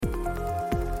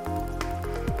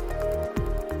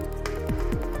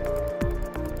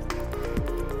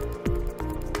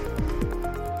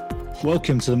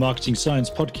Welcome to the Marketing Science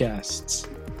Podcasts,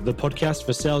 the podcast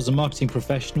for sales and marketing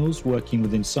professionals working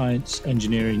within science,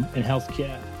 engineering, and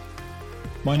healthcare.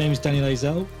 My name is Daniel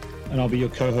Azell, and I'll be your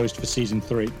co-host for Season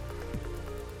 3.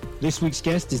 This week's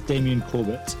guest is Damien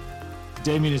Corbett.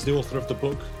 Damien is the author of the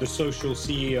book, The Social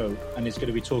CEO, and is going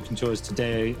to be talking to us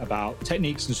today about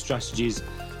techniques and strategies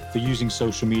for using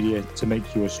social media to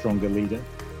make you a stronger leader.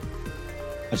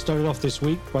 I started off this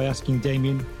week by asking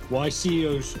Damien why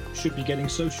CEOs should be getting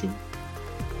social.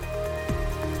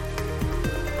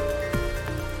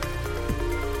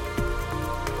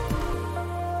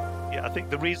 I think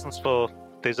the reasons for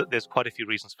there's quite a few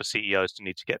reasons for CEOs to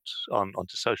need to get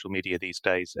onto social media these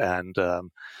days, and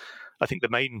I think the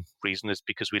main reason is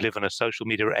because we live in a social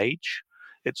media age.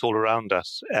 It's all around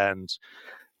us, and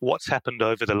what's happened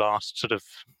over the last sort of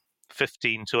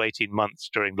 15 to 18 months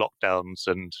during lockdowns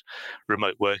and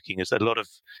remote working is that a lot of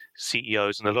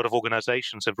CEOs and a lot of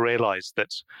organizations have realized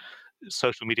that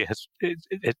social media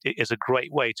is a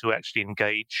great way to actually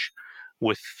engage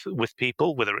with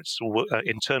people, whether it's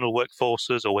internal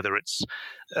workforces or whether it's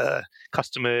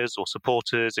customers or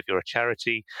supporters. If you're a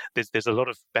charity, there's a lot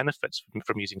of benefits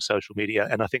from using social media,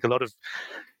 and I think a lot of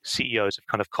CEOs have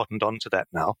kind of cottoned on to that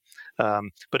now.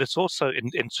 But it's also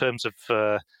in terms of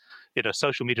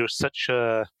social media is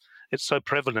it's so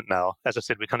prevalent now. As I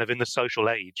said, we're kind of in the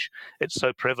social age. It's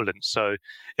so prevalent, so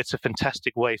it's a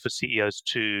fantastic way for CEOs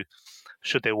to,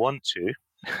 should they want to.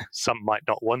 Some might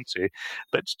not want to,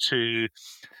 but to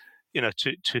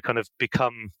kind of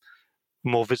become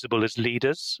more visible as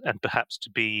leaders, and perhaps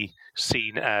to be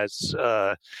seen as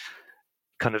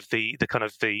kind of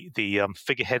the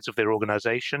figureheads of their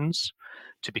organizations,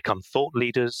 to become thought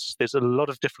leaders. There's a lot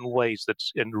of different ways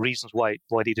and reasons why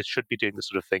leaders should be doing this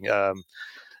sort of thing.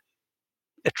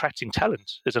 Attracting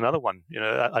talent is another one.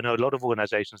 I know a lot of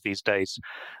organizations these days.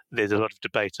 There's a lot of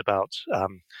debate about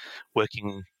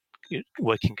working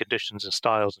conditions and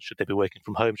styles, and should they be working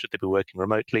from home, should they be working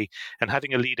remotely, and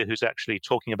having a leader who's actually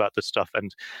talking about this stuff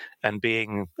and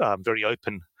being very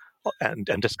open and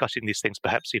discussing these things,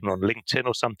 perhaps even on LinkedIn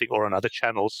or something, or on other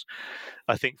channels.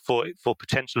 I think for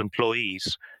potential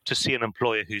employees to see an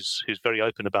employer who's very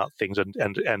open about things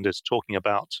and is talking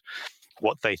about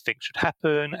what they think should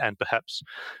happen, and perhaps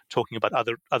talking about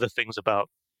other things about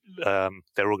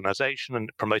their organization and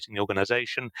promoting the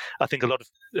organization. I think a lot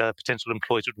of potential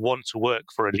employees would want to work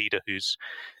for a leader who's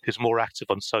more active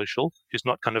on social, who's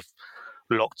not kind of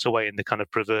locked away in the kind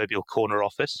of proverbial corner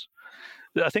office.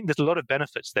 I think there's a lot of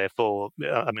benefits there I've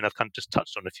kind of just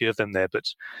touched on a few of them there, but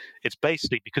it's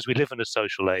basically because we live in a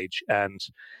social age, and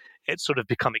it's sort of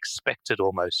become expected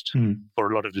almost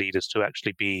for a lot of leaders to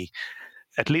actually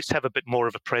at least have a bit more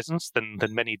of a presence than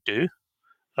many do.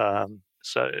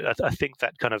 So I think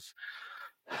that kind of,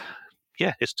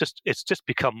 it's just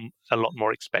become a lot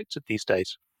more expected these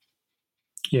days.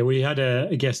 Yeah, we had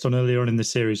a guest on earlier on in the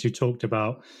series who talked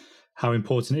about how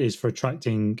important it is for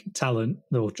attracting talent,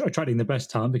 or attracting the best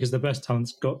talent, because the best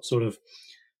talent's got sort of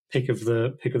pick of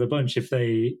the bunch. If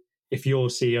your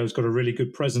CEO's got a really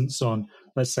good presence on,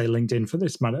 let's say LinkedIn for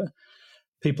this matter,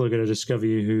 people are going to discover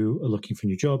you who are looking for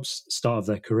new jobs, start of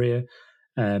their career.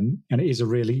 And it is a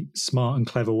really smart and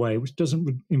clever way, which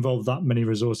doesn't involve that many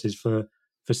resources for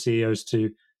CEOs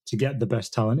to get the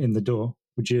best talent in the door.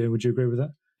 Would you agree with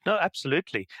that? No,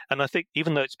 absolutely. And I think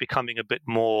even though it's becoming a bit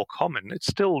more common, it's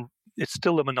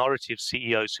still a minority of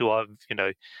CEOs who are,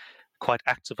 quite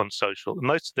active on social.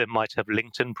 Most of them might have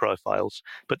LinkedIn profiles,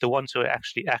 but the ones who are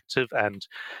actually active and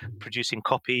producing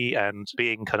copy and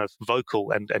being kind of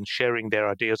vocal and sharing their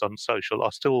ideas on social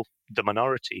are still the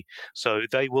minority. So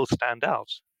they will stand out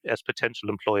as potential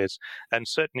employers. And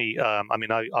certainly, I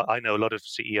know a lot of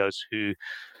CEOs who,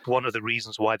 one of the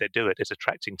reasons why they do it is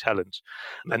attracting talent.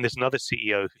 And there's another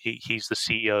CEO, he's the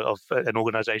CEO of an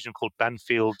organization called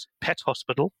Banfield Pet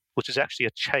Hospital, which is actually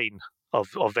a chain of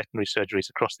veterinary surgeries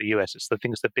across the US. It's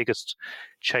the biggest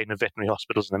chain of veterinary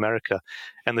hospitals in America.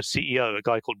 And the CEO, a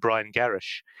guy called Brian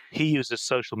Garish, he uses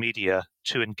social media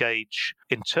to engage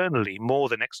internally more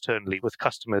than externally with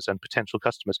customers and potential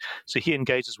customers. So he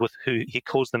engages with who he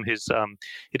calls them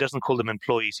he doesn't call them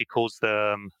employees, he calls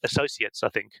them associates, I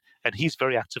think. And he's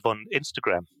very active on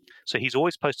Instagram. So he's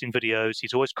always posting videos,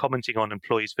 he's always commenting on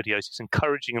employees' videos, he's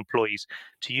encouraging employees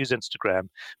to use Instagram,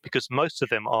 because most of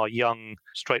them are young,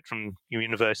 straight from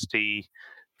university,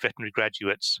 veterinary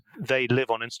graduates, they live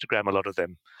on Instagram, a lot of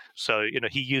them. So,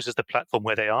 he uses the platform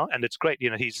where they are, and it's great.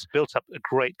 He's built up a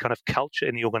great kind of culture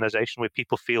in the organization where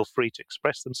people feel free to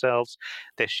express themselves.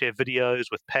 They share videos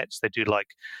with pets. They do like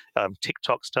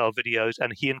TikTok style videos,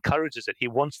 and he encourages it. He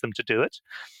wants them to do it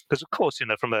because, of course,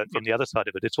 from the other side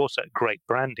of it, it's also great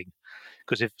branding.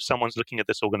 Because if someone's looking at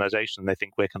this organization, they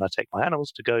think, where can I take my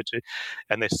animals to go to?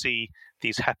 And they see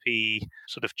these happy,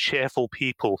 sort of cheerful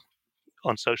people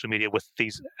on social media with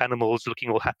these animals looking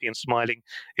all happy and smiling.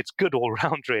 It's good all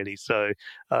around, really. So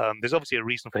there's obviously a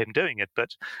reason for him doing it,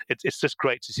 but it's just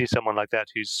great to see someone like that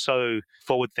who's so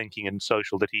forward-thinking and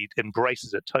social that he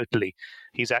embraces it totally.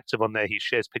 He's active on there. He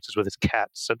shares pictures with his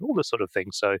cats and all this sort of thing.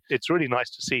 So it's really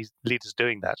nice to see leaders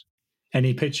doing that.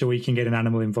 Any picture where you can get an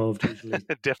animal involved usually,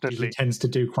 definitely tends to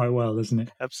do quite well, doesn't it?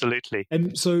 Absolutely.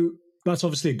 And so that's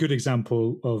obviously a good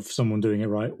example of someone doing it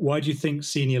right. Why do you think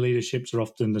senior leaderships are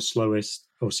often the slowest,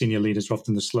 or senior leaders are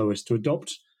often the slowest to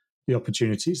adopt the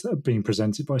opportunities that are being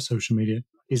presented by social media?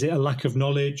 Is it a lack of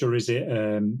knowledge, or is it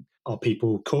are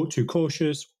people too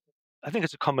cautious? I think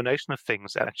it's a combination of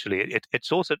things, actually.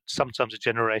 It's also sometimes a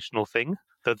generational thing,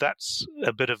 though that's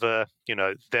a bit of a,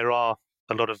 there are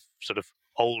a lot of sort of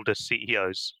older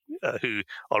CEOs who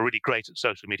are really great at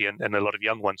social media and a lot of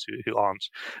young ones who aren't.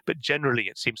 But generally,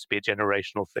 it seems to be a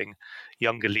generational thing.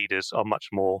 Younger leaders are much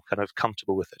more kind of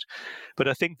comfortable with it. But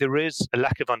I think there is a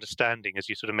lack of understanding, as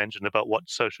you sort of mentioned, about what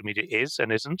social media is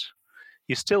and isn't.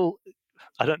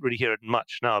 I don't really hear it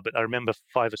much now, but I remember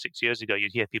 5 or 6 years ago,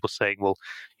 you'd hear people saying, well,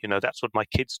 that's what my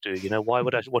kids do. Why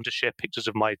would I want to share pictures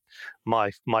of my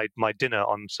dinner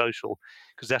on social?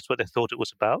 Because that's what they thought it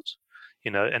was about,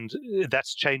 and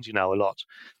that's changing now a lot.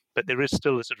 But there is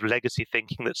still this sort of legacy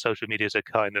thinking that social media is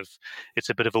it's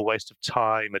a bit of a waste of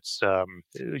time. It's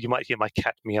you might hear my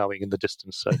cat meowing in the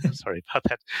distance, so sorry about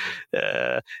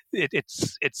that.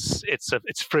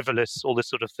 It's frivolous, all this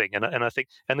sort of thing, and I think,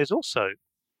 and there's also,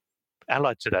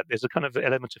 allied to that, there's a kind of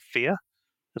element of fear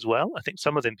as well. I think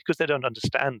some of them, because they don't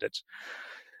understand it,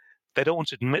 they don't want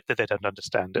to admit that they don't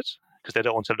understand it because they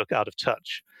don't want to look out of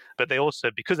touch. But they also,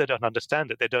 because they don't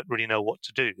understand it, they don't really know what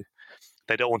to do.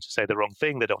 They don't want to say the wrong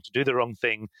thing. They don't want to do the wrong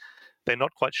thing. They're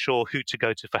not quite sure who to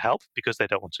go to for help because they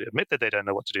don't want to admit that they don't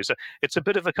know what to do. So it's a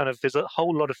bit of a kind of, there's a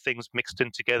whole lot of things mixed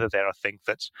in together there, I think,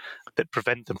 that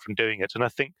prevent them from doing it. And I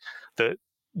think that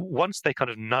once they kind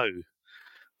of know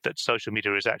that social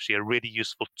media is actually a really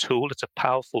useful tool, it's a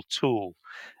powerful tool,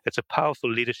 it's a powerful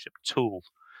leadership tool.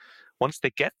 Once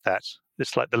they get that,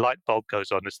 it's like the light bulb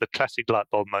goes on. It's the classic light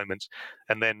bulb moment.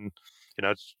 And then,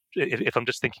 if I'm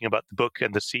just thinking about the book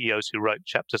and the CEOs who wrote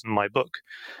chapters in my book,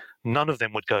 none of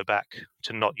them would go back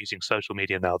to not using social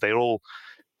media now. They're all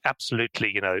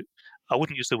absolutely, I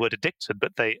wouldn't use the word addicted,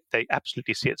 but they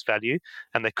absolutely see its value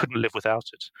and they couldn't live without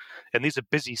it. And these are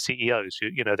busy CEOs who,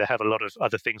 they have a lot of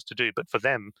other things to do, but for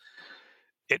them,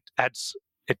 it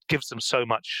gives them so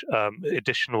much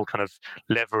additional kind of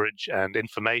leverage and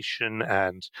information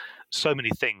and so many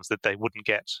things that they wouldn't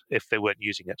get if they weren't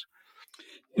using it.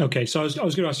 Okay, so I was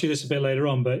going to ask you this a bit later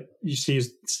on, but you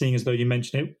seeing as though you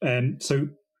mentioned it. So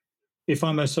if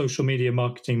I'm a social media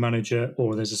marketing manager,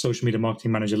 or there's a social media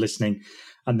marketing manager listening,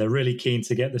 and they're really keen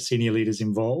to get the senior leaders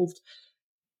involved,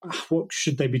 what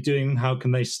should they be doing? How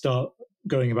can they start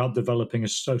going about developing a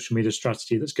social media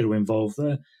strategy that's going to involve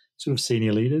the sort of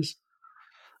senior leaders?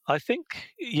 I think,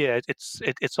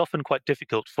 it's often quite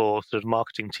difficult for sort of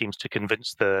marketing teams to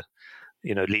convince the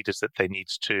leaders that they need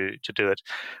to do it.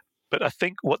 But I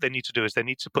think what they need to do is they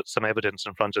need to put some evidence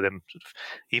in front of them,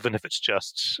 even if it's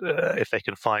just if they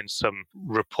can find some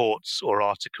reports or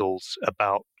articles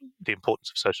about the importance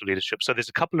of social leadership. So there's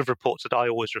a couple of reports that I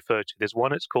always refer to. There's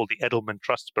one, it's called the Edelman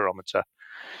Trust Barometer,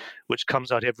 which comes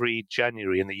out every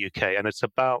January in the UK. And it's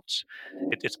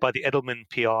by the Edelman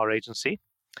PR agency.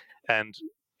 And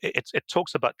it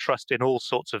talks about trust in all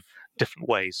sorts of different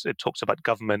ways. It talks about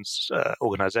governments,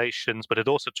 organizations, but it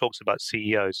also talks about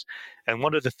CEOs. And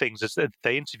one of the things is that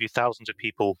they interview thousands of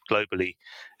people globally.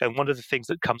 And one of the things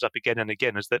that comes up again and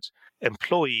again is that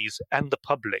employees and the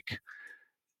public,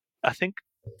 I think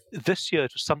this year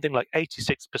it was something like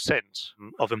 86%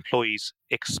 of employees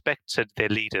expected their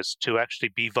leaders to actually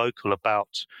be vocal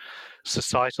about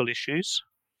societal issues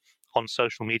on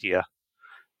social media.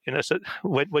 So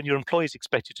when your employees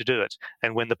expect you to do it,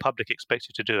 and when the public expects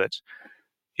you to do it,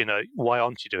 why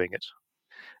aren't you doing it?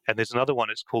 And there's another one,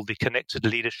 it's called the Connected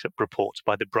Leadership Report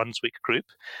by the Brunswick Group.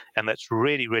 And that's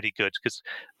really, really good because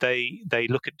they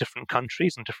look at different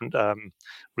countries and different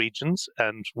regions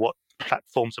and what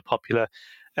platforms are popular.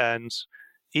 And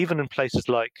even in places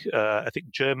like, I think,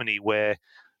 Germany, where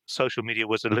social media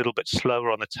was a little bit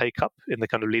slower on the take-up in the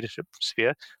kind of leadership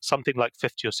sphere. Something like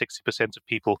 50 or 60% of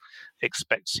people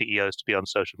expect CEOs to be on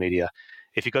social media.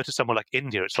 If you go to somewhere like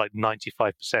India, it's like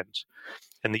 95%.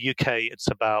 In the UK, it's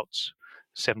about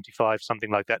 75, something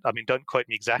like that. I mean, don't quote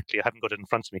me exactly. I haven't got it in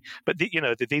front of me. But,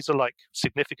 these are like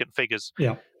significant figures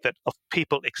that of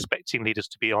people expecting leaders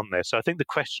to be on there. So I think the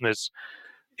question is,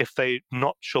 if they're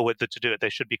not sure whether to do it, they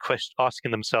should be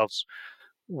asking themselves,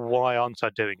 why aren't I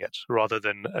doing it? Rather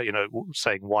than,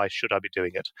 saying, why should I be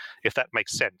doing it? If that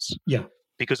makes sense. Yeah.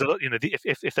 Because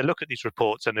if they look at these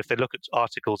reports and if they look at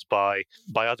articles by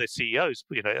other CEOs,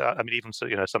 I mean, even so,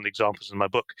 some of the examples in my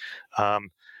book,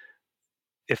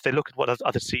 if they look at what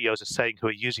other CEOs are saying who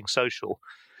are using social,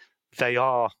 they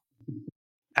are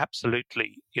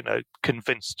absolutely,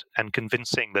 convinced and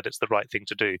convincing that it's the right thing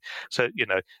to do. So,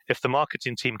 if the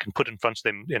marketing team can put in front of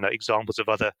them, examples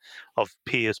of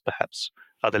peers, perhaps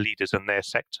other leaders in their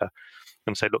sector,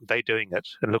 and say, look, they're doing it,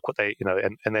 and look what they,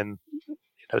 and then,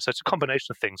 so it's a combination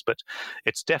of things, but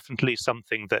it's definitely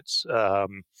something that's, I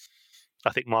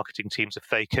think marketing teams, if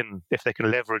they can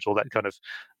leverage all that kind of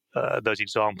those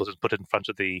examples and put it in front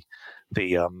of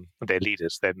their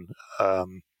leaders, then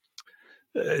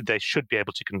they should be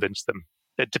able to convince them.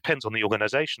 It depends on the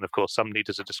organization, of course. Some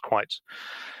leaders are just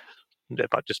they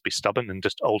might just be stubborn and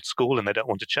just old school and they don't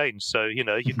want to change. So,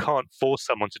 you can't force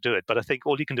someone to do it. But I think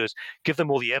all you can do is give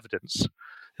them all the evidence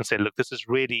and say, look, this is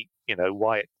really,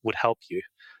 why it would help you.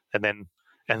 And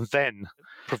then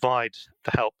provide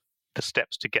the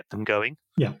steps to get them going.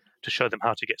 Yeah. To show them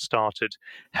how to get started,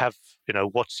 have,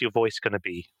 what's your voice going to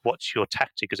be? What's your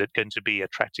tactic? Is it going to be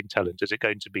attracting talent? Is it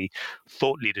going to be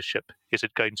thought leadership? Is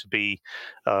it going to be,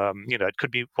 it could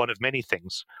be one of many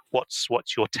things. What's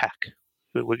your tack?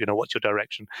 What's your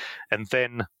direction? And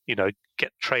then,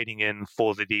 get training in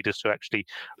for the leaders to actually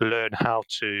learn how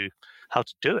to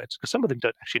do it. Because some of them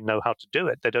don't actually know how to do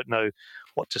it. They don't know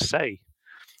what to say.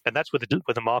 And that's where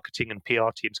the marketing and PR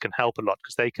teams can help a lot,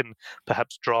 because they can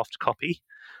perhaps draft copy.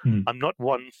 I'm not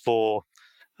one for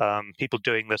people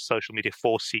doing the social media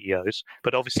for CEOs,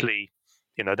 but obviously,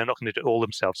 they're not going to do it all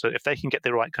themselves. So if they can get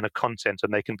the right kind of content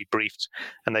and they can be briefed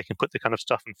and they can put the kind of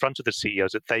stuff in front of the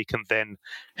CEOs that they can then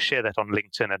share that on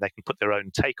LinkedIn and they can put their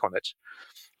own take on it,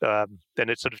 then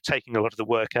it's sort of taking a lot of the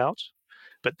work out.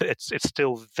 But it's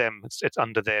still them. It's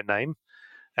under their name.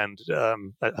 And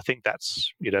I think that's,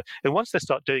 and once they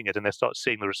start doing it and they start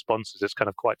seeing the responses, it's kind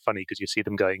of quite funny because you see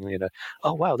them going,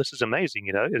 oh, wow, this is amazing.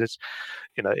 It is,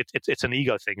 it's an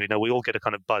ego thing. We all get a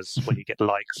kind of buzz when you get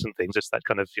likes and things. It's that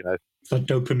kind of, It's that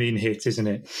dopamine hit, isn't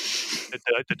it?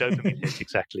 The dopamine hit,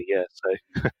 exactly. Yeah.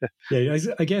 So, yeah,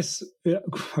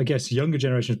 I guess younger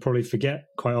generations probably forget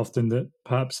quite often that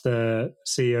perhaps the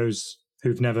CEOs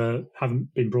who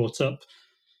haven't been brought up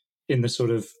in the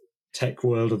sort of tech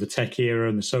world or the tech era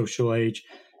and the social age,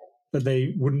 that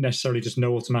they wouldn't necessarily just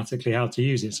know automatically how to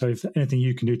use it. So if anything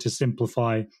you can do to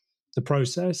simplify the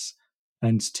process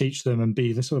and teach them and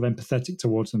be the sort of empathetic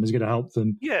towards them is going to help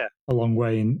them a long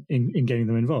way in getting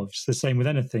them involved. It's the same with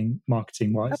anything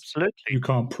marketing wise. Absolutely.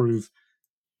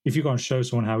 If you can't show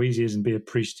someone how easy it is and be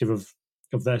appreciative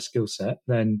of their skill set,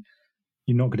 then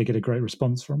you're not going to get a great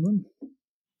response from them.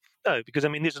 No, because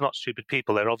these are not stupid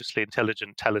people. They're obviously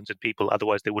intelligent, talented people.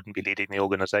 Otherwise, they wouldn't be leading the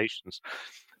organizations.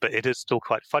 But it is still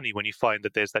quite funny when you find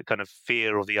that there's that kind of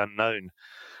fear of the unknown.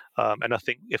 And I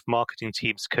think if marketing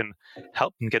teams can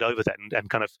help them get over that and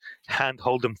kind of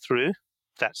handhold them through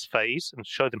that phase and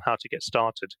show them how to get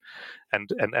started and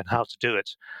how to do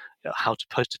it, how to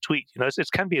post a tweet. It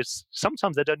can be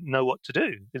sometimes they don't know what to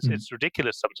do. It's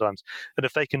ridiculous sometimes. And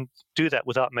if they can do that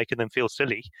without making them feel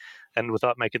silly and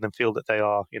without making them feel that they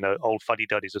are, old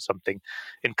fuddy-duddies or something,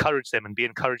 encourage them and be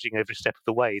encouraging every step of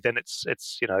the way, then it's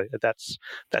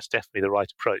that's definitely the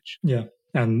right approach. Yeah.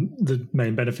 And the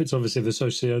main benefits, obviously, of the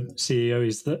social CEO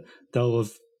is that they'll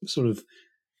have sort of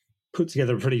put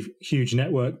together a pretty huge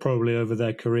network probably over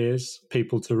their careers,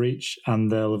 people to reach,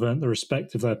 and they'll have earned the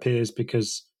respect of their peers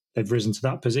because they've risen to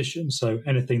that position. So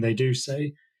anything they do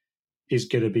say is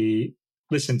going to be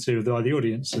listened to by the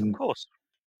audience. Of course.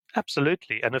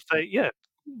 Absolutely. And if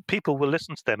people will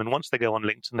listen to them. And once they go on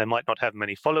LinkedIn, they might not have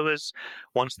many followers.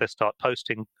 Once they start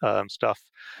posting stuff,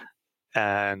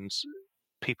 and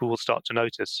people will start to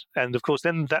notice. And of course,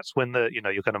 then that's when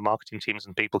your kind of marketing teams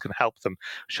and people can help them,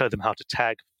 show them how to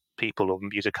tag people or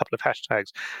use a couple of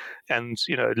hashtags and,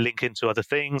 link into other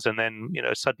things. And then,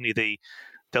 suddenly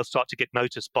they'll start to get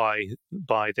noticed by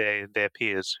their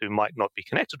peers who might not be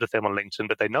connected with them on LinkedIn,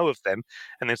 but they know of them.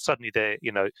 And then suddenly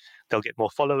they'll get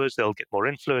more followers, they'll get more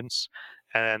influence,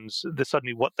 and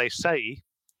suddenly what they say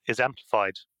is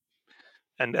amplified.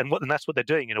 and that's what they're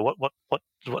doing.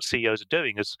 What CEOs are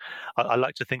doing is, I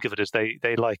like to think of it as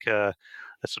they like a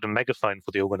sort of megaphone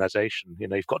for the organization.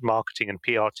 You've got marketing and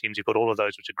PR teams, you've got all of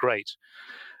those, which are great,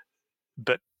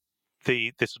 but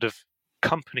the sort of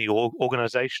company or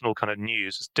organizational kind of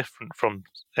news is different from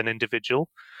an individual.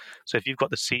 So if you've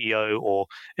got the CEO, or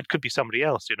it could be somebody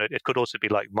else, it could also be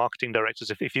like marketing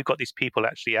directors. If you've got these people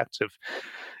actually active,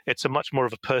 it's a much more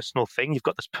of a personal thing. You've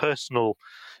got this personal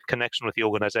connection with the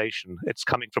organization. It's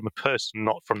coming from a person,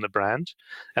 not from the brand,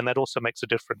 and that also makes a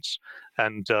difference.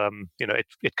 And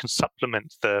it can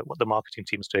supplement what the marketing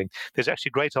team is doing. There's actually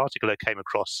a great article I came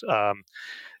across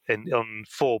on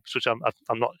Forbes, which I'm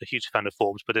not a huge fan of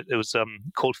Forbes, but it was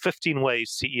called 15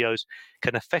 Ways CEOs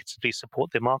Can Effectively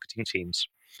Support Their Marketing Teams.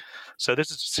 So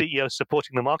this is CEOs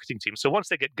supporting the marketing team. So once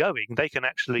they get going, they can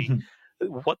actually,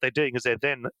 what they're doing is they're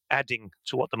then adding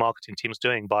to what the marketing team is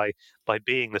doing by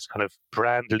being this kind of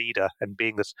brand leader and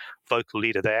being this vocal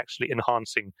leader. They're actually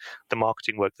enhancing the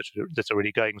marketing work that's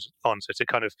already going on. So it's a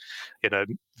kind of,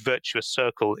 virtuous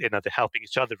circle. They're helping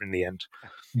each other in the end.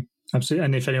 Absolutely,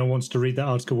 and if anyone wants to read that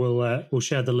article, we'll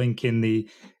share the link in the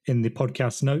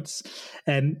podcast notes.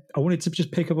 I wanted to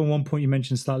just pick up on one point you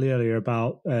mentioned slightly earlier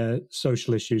about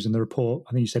social issues in the report.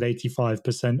 I think you said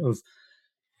 85%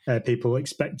 of people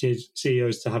expected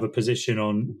CEOs to have a position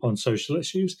on social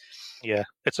issues. Yeah,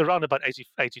 it's around about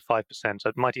 85%. So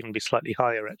it might even be slightly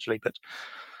higher, actually, but.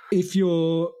 If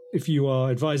you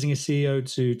are advising a CEO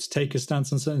to take a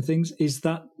stance on certain things, is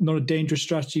that not a dangerous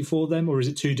strategy for them, or is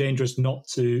it too dangerous not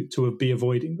to be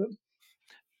avoiding them?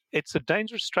 It's a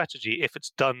dangerous strategy if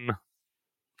it's done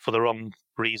for the wrong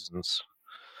reasons.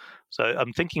 So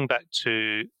I'm thinking back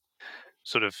to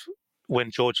sort of when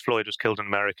George Floyd was killed in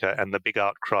America and the big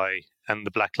outcry and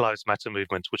the Black Lives Matter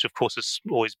movement, which of course has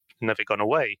always never gone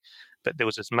away, but there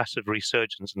was this massive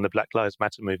resurgence in the Black Lives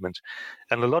Matter movement.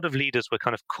 And a lot of leaders were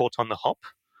kind of caught on the hop.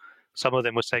 Some of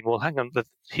them were saying, well, hang on,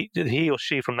 he or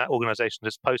she from that organization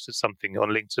has posted something on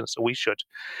LinkedIn, so we should.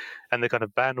 And they're kind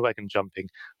of bandwagon jumping.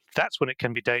 That's when it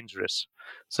can be dangerous.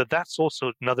 So that's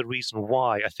also another reason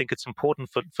why I think it's important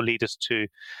for leaders to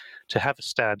have a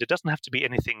stand. It doesn't have to be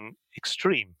anything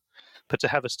extreme, but to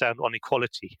have a stand on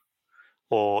equality,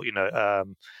 or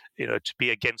to be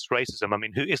against racism. I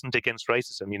mean, who isn't against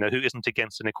racism? Who isn't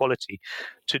against inequality?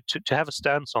 To have a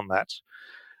stance on that,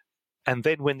 and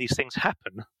then when these things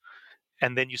happen,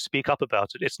 and then you speak up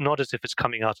about it, it's not as if it's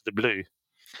coming out of the blue.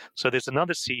 So there's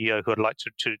another CEO who I'd like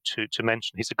to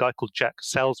mention. He's a guy called Jack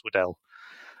Salswedel.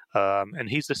 And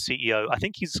he's the CEO. I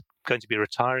think he's going to be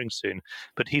retiring soon,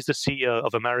 but he's the CEO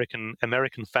of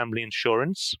American Family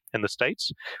Insurance in the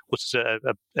States, which is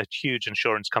a huge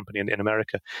insurance company in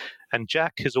America. And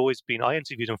Jack has always been, I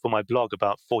interviewed him for my blog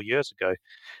about 4 years ago,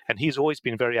 and he's always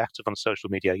been very active on social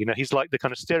media. He's like the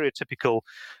kind of stereotypical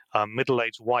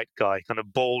middle-aged white guy, kind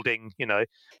of balding,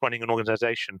 running an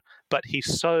organization, but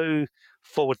he's so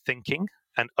forward-thinking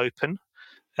and open.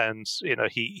 And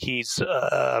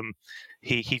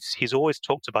he's always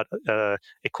talked about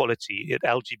equality,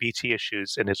 LGBT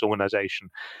issues in his organization.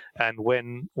 And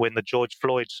when the George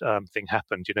Floyd thing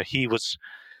happened, he was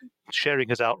sharing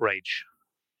his outrage.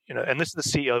 And this is the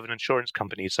CEO of an insurance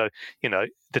company, so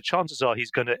the chances are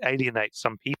he's going to alienate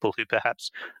some people who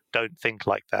perhaps don't think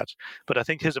like that. But I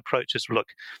think his approach is, look,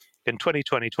 in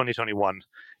 2020, 2021,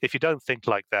 if you don't think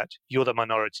like that, you're the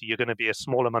minority. You're going to be a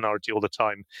smaller minority all the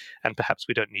time, and perhaps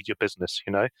we don't need your business,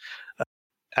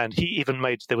 And he even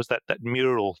there was that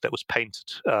mural that was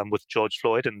painted with George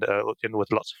Floyd and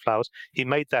with lots of flowers. He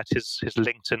made that his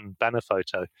LinkedIn banner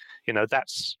photo.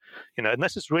 That's, and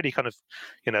this is really kind of,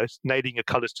 nailing your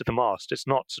colors to the mast. It's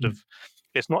not sort of,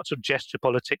 gesture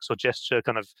politics or gesture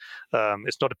kind of,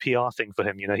 it's not a PR thing for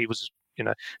him. He was,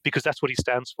 because that's what he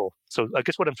stands for. So I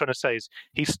guess what I'm trying to say is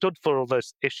he stood for all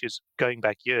those issues going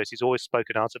back years. He's always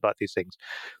spoken out about these things.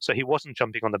 So he wasn't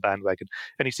jumping on the bandwagon.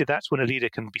 And you see, that's when a leader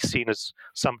can be seen as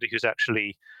somebody who's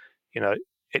actually,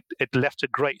 it left a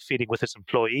great feeling with his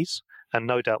employees, and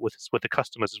no doubt with the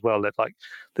customers as well, that like,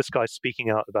 this guy's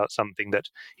speaking out about something that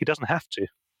he doesn't have to.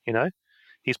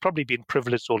 He's probably been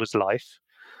privileged all his life.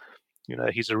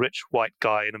 He's a rich white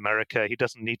guy in America. He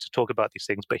doesn't need to talk about these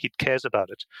things, but he cares about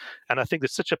it. And I think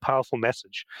it's such a powerful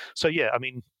message. So, yeah, I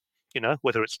mean,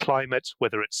 whether it's climate,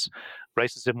 whether it's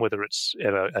racism, whether it's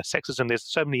sexism, there's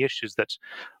so many issues that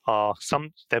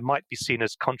they might be seen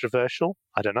as controversial.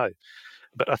 I don't know.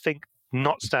 But I think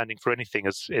not standing for anything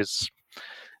is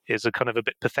a kind of a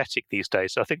bit pathetic these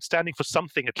days. So I think standing for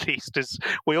something, at least,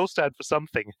 we all stand for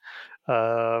something.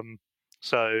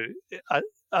 So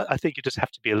I think you just have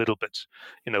to be a little bit,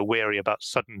 wary about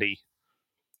suddenly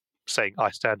saying, I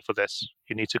stand for this.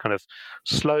 You need to kind of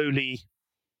slowly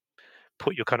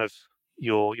put your kind of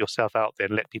yourself out there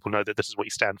and let people know that this is what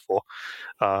you stand for,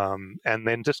 and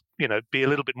then just be a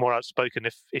little bit more outspoken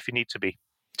if you need to be.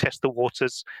 Test the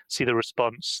waters, see the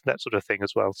response, that sort of thing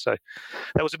as well. So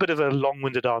that was a bit of a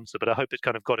long-winded answer, but I hope it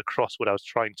kind of got across what I was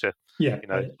trying to. Yeah,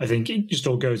 I think it just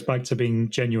all goes back to being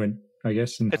genuine, I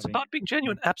guess. And it's about being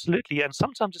genuine, absolutely, and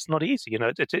sometimes it's not easy.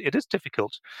 It is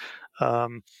difficult.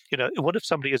 What if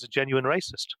somebody is a genuine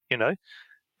racist?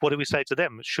 What do we say to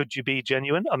them? Should you be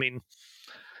genuine? I mean,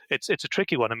 it's a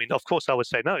tricky one. I mean, of course, I would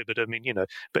say no, but I mean,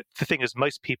 but the thing is,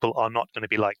 most people are not going to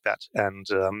be like that, and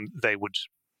they would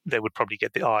probably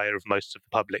get the ire of most of the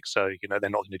public. So, they're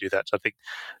not going to do that. So I think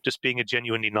just being a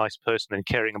genuinely nice person and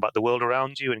caring about the world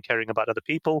around you and caring about other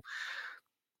people,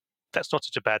 that's not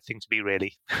such a bad thing to be,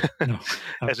 really, no,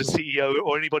 as a CEO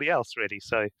or anybody else, really.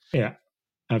 So, yeah,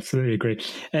 absolutely agree.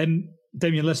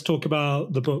 Damien, let's talk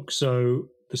about the book. So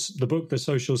the book, The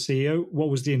Social CEO, what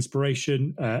was the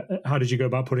inspiration? How did you go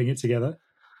about putting it together?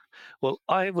 Well,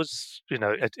 I was,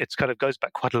 it kind of goes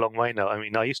back quite a long way now. I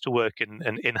mean, I used to work in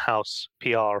an in-house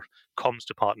PR comms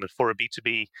department for a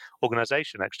B2B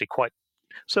organization, actually quite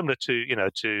similar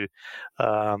to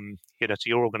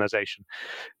your organization.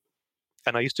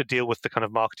 And I used to deal with the kind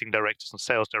of marketing directors and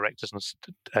sales directors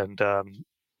and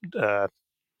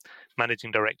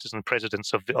managing directors and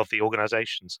presidents of the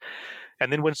organizations. And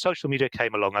then when social media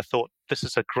came along, I thought, this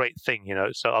is a great thing,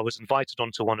 So I was invited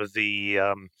onto one of the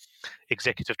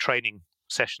executive training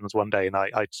sessions one day, and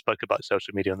I spoke about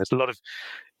social media, and there's a lot of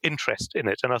interest in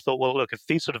it. And I thought, well, look, if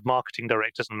these sort of marketing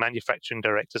directors and manufacturing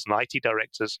directors and IT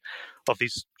directors of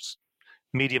these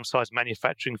medium-sized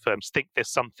manufacturing firms think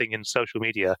there's something in social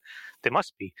media, there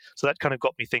must be. So that kind of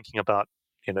got me thinking about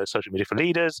social media for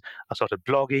leaders. I started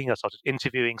blogging. I started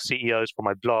interviewing CEOs for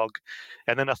my blog.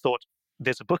 And then I thought,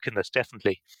 there's a book in this,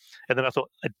 definitely. And then I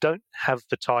thought, I don't have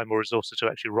the time or resources to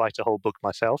actually write a whole book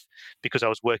myself because I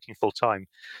was working full time.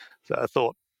 So I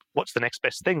thought, what's the next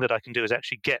best thing that I can do is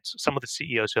actually get some of the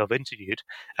CEOs who I've interviewed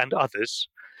and others,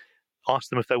 ask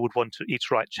them if they would want to each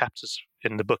write chapters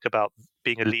in the book about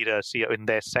being a leader, CEO in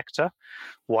their sector,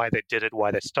 why they did it, why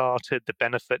they started, the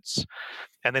benefits,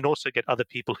 and then also get other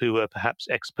people who are perhaps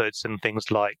experts in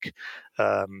things like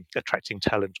attracting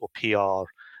talent or PR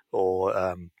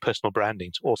or personal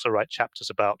branding to also write chapters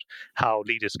about how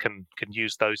leaders can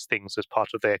use those things as part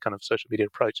of their kind of social media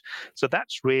approach. So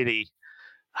that's really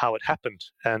how it happened.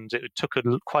 And it took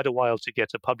quite a while to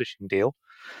get a publishing deal,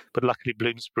 but luckily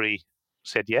Bloomsbury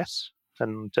said yes,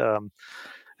 and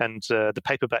the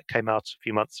paperback came out a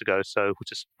few months ago, so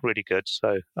which is really good.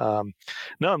 So no,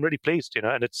 I'm really pleased,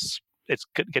 and it's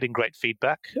getting great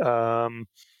feedback.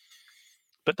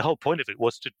 But the whole point of it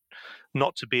was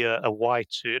not to be a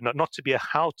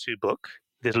how-to book.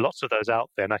 There's lots of those out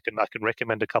there, and I can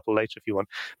recommend a couple later if you want.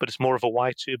 But it's more of a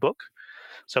why-to book.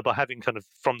 So by having kind of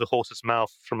from the horse's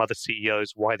mouth from other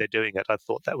CEOs why they're doing it, I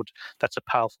thought that's a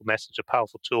powerful message, a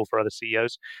powerful tool for other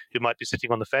CEOs who might be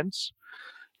sitting on the fence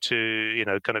to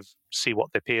kind of see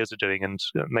what their peers are doing, and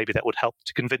maybe that would help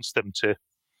to convince them to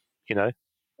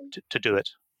to do it.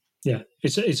 Yeah,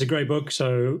 it's a great book.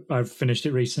 So I've finished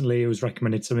it recently. It was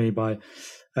recommended to me by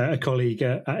a colleague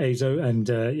at AZO, and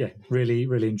really,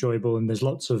 really enjoyable. And there's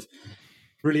lots of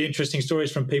really interesting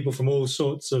stories from people from all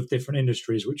sorts of different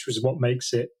industries, which was what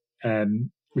makes it,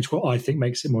 what I think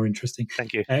makes it more interesting.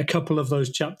 Thank you. A couple of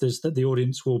those chapters that the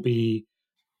audience will be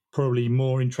probably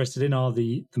more interested in are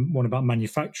the one about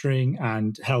manufacturing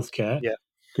and healthcare. Yeah.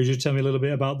 Could you tell me a little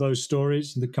bit about those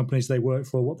stories, the companies they work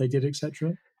for, what they did,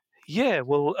 etc.? Yeah,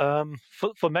 well,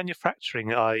 for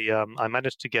manufacturing, I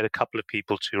managed to get a couple of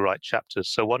people to write chapters.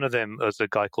 So one of them is a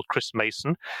guy called Chris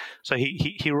Mason. So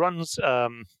he runs a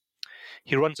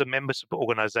membership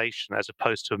organization as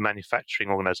opposed to a manufacturing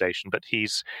organization, but he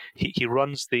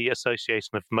runs the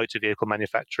Association of Motor Vehicle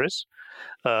Manufacturers.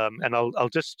 And I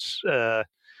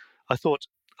thought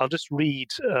I'll just read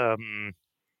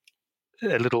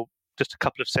just a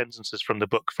couple of sentences from the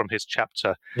book, from his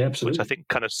chapter, which I think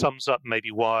kind of sums up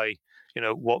maybe why,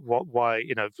 why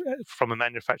from a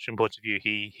manufacturing point of view,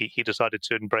 he decided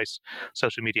to embrace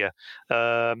social media.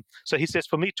 So he says,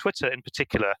 for me, Twitter in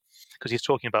particular, because he's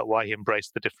talking about why he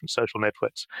embraced the different social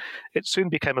networks, it soon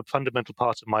became a fundamental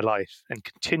part of my life and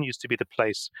continues to be the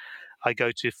place I go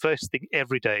to first thing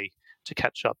every day to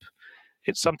catch up.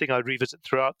 It's something I revisit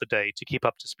throughout the day to keep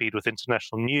up to speed with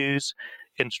international news,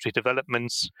 industry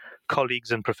developments, colleagues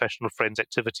and professional friends'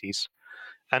 activities,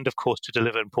 and of course to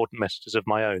deliver important messages of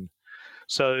my own.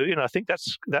 So, I think that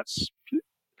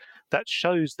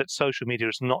shows that social media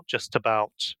is not just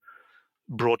about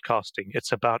broadcasting.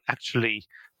 It's about actually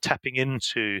tapping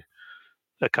into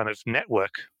a kind of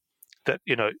network that,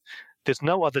 there's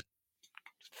no other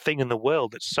thing in the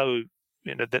world that's so,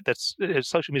 that's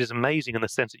social media is amazing in the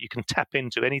sense that you can tap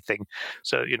into anything.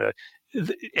 So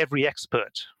every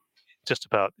expert just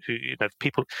about who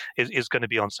people is going to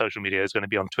be on social media, is going to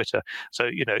be on Twitter. So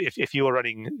if you are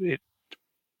running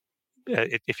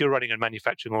if you're running a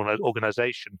manufacturing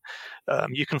organization,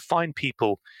 you can find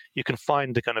people, you can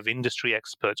find the kind of industry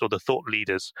experts or the thought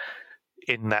leaders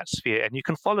in that sphere, and you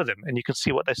can follow them and you can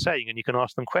see what they're saying and you can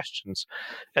ask them questions.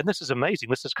 And this is amazing.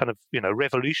 This is kind of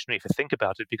revolutionary if you think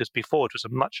about it, because before it was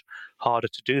much harder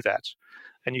to do that.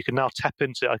 And you can now tap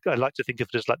into, I like to think of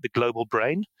it as like the global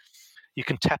brain. You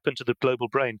can tap into the global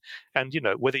brain, and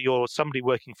whether you're somebody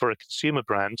working for a consumer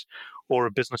brand or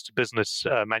a business-to-business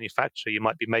manufacturer, you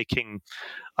might be making,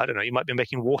 you might be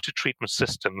making water treatment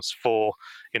systems for,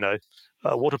 a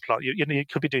water plant. You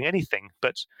could be doing anything,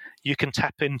 but you can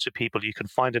tap into people. You can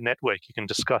find a network. You can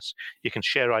discuss. You can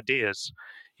share ideas.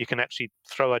 You can actually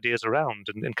throw ideas around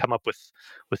and come up with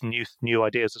new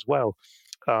ideas as well.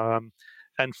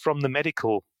 And from the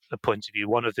medical point of view,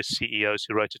 one of the CEOs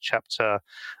who wrote a chapter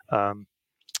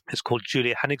is called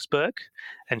Julia Hannigsberg,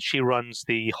 and she runs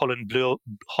the Holland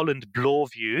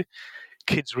Bloorview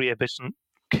Kids Rehabilitation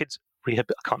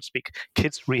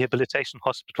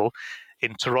Hospital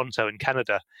in Toronto in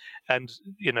Canada. And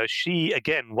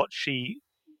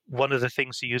one of the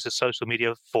things she uses social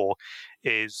media for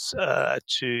is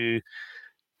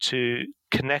to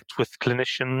connect with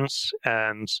clinicians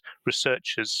and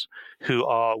researchers who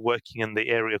are working in the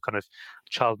area of kind of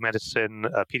child medicine,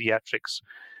 pediatrics.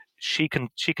 She can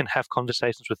have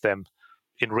conversations with them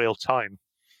in real time,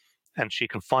 and she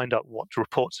can find out what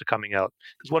reports are coming out.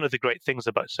 Because one of the great things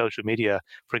about social media,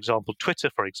 for example,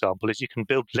 Twitter, for example, is you can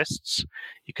build lists.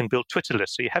 You can build Twitter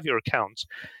lists. So you have your account,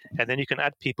 and then you can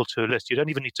add people to a list. You don't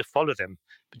even need to follow them,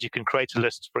 but you can create a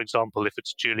list. For example, if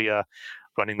it's Julia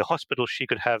running the hospital, she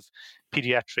could have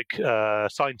pediatric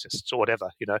scientists or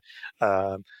whatever,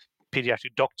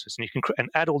 pediatric doctors, and you can and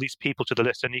add all these people to the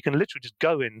list, and you can literally just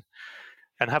go in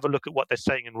and have a look at what they're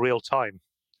saying in real time.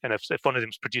 And if one of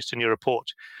them's produced a new report,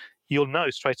 you'll know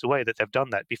straight away that they've done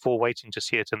that before waiting to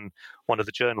see it in one of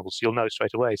the journals. You'll know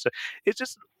straight away. So it's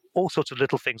just all sorts of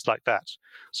little things like that.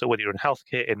 So whether you're in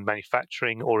healthcare, in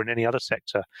manufacturing, or in any other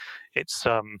sector, it's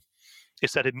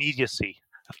that immediacy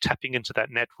of tapping into that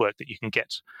network that you can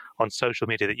get on social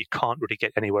media that you can't really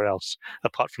get anywhere else,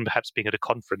 apart from perhaps being at a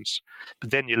conference. But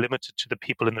then you're limited to the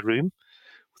people in the room.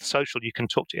 With social, you can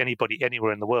talk to anybody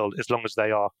anywhere in the world as long as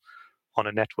they are on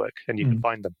a network, and you can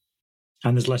find them.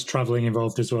 And there's less traveling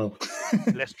involved as well.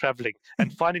 Less traveling,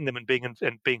 and finding them and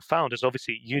being found is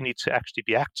obviously you need to actually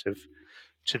be active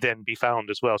to then be found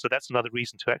as well. So that's another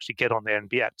reason to actually get on there and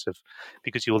be active,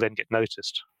 because you will then get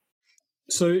noticed.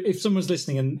 So if someone's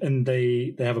listening and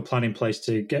they have a plan in place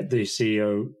to get the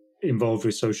CEO involved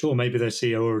with social, or maybe their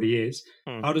CEO already is,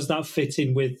 how does that fit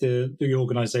in with the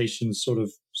organization's sort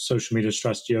of social media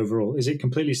strategy overall? Is it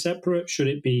completely separate? Should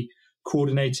it be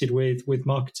coordinated with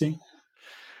marketing?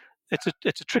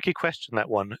 It's a tricky question, that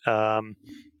one, and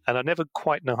I never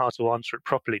quite know how to answer it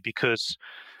properly, because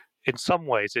in some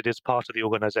ways it is part of the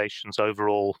organization's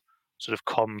overall sort of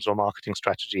comms or marketing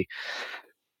strategy.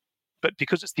 But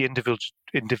because it's the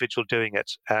individual doing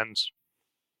it, and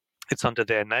it's under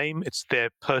their name, it's their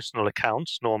personal account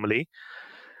normally,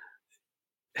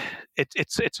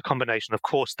 it's a combination. Of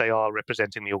course, they are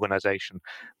representing the organization,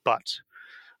 but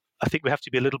I think we have to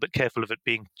be a little bit careful of it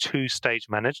being too stage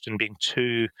managed and being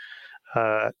too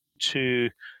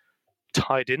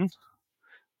tied in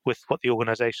with what the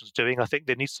organization's doing. I think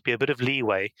there needs to be a bit of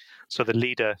leeway so the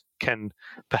leader can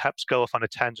perhaps go off on a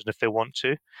tangent if they want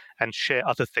to and share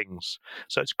other things.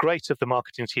 So it's great if the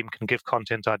marketing team can give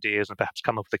content ideas and perhaps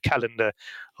come up with a calendar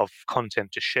of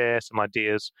content to share some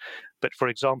ideas. But for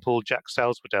example, Jack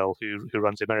Salswedel, who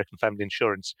runs American Family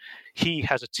Insurance, he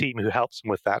has a team who helps him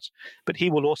with that. But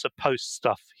he will also post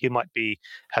stuff. He might be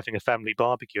having a family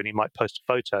barbecue and he might post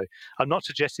a photo. I'm not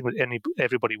suggesting that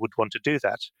everybody would want to do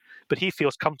that, but he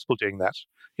feels comfortable doing that.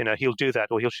 He'll do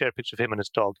that, or he'll share a picture of him and his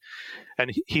dog.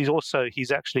 And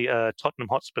he's actually a Tottenham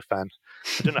Hotspur fan.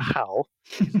 I don't know how.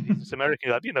 He's this American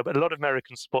guy, but a lot of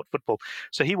Americans support football.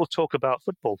 So he will talk about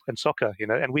football and soccer,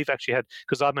 and we've actually had,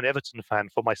 because I'm an Everton fan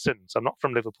for my sins. I'm not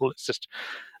from Liverpool. It's just,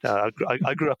 I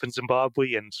grew up in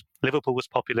Zimbabwe and Liverpool was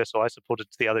popular, so I supported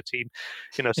the other team.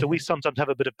 So we sometimes have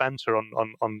a bit of banter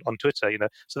on Twitter,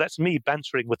 So that's me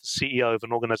bantering with the CEO of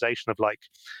an organization of like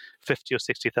 50 or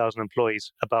 60,000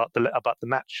 employees about the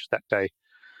match that day.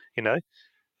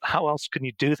 How else can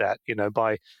you do that?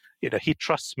 By he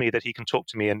trusts me that he can talk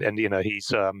to me, and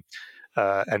he's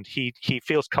and he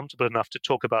feels comfortable enough to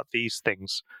talk about these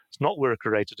things. It's not work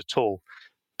related at all,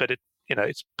 but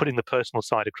it's putting the personal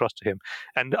side across to him.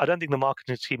 And I don't think the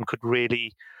marketing team could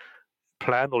really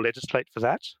plan or legislate for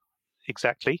that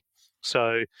exactly.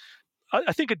 So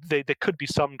I think there could be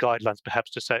some guidelines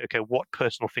perhaps to say, okay, what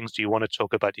personal things do you want to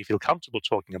talk about? Do you feel comfortable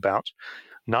talking about?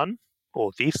 None,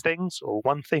 or these things, or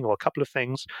one thing, or a couple of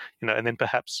things, and then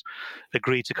perhaps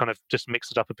agree to kind of just mix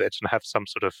it up a bit and have some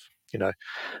sort of,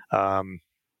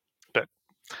 but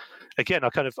again,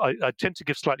 I tend to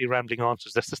give slightly rambling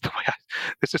answers. This is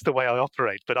the way I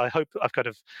operate. But I hope I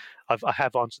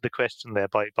have answered the question there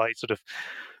by sort of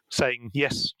saying,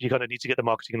 yes, you're going to need to get the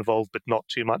marketing involved, but not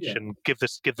too much, and give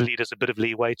the leaders a bit of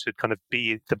leeway to kind of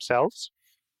be themselves.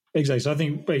 Exactly. So I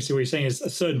think basically what you're saying is a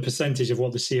certain percentage of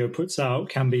what the CEO puts out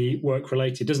can be work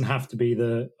related. It doesn't have to be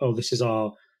this is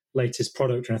our latest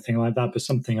product or anything like that, but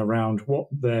something around what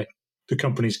the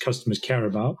company's customers care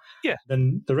about. Yeah.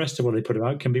 Then the rest of what they put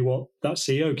out can be what that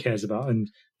CEO cares about. And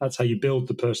that's how you build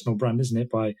the personal brand, isn't it?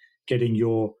 By getting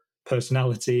your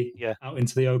personality out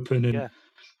into the open. And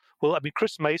well, I mean,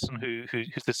 Chris Mason, who's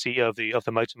the CEO of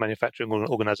the motor manufacturing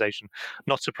organization,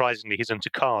 not surprisingly, he's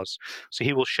into cars, so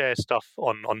he will share stuff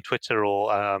on Twitter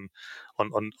or on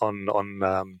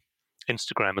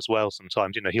Instagram as well.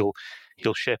 Sometimes,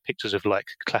 he'll share pictures of like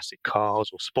classic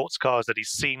cars or sports cars that he's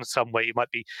seen somewhere. He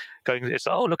might be going,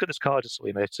 look at this car. Just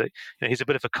he's a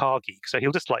bit of a car geek, so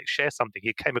he'll just like share something.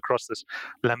 He came across this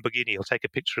Lamborghini. He'll take a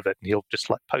picture of it and he'll just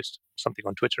like post something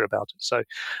on Twitter about it. So,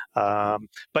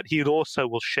 but he also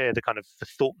will share the kind of the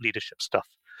thought leadership stuff.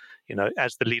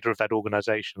 As the leader of that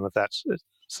organization, of that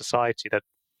society,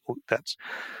 that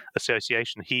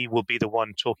association, he will be the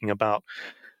one talking about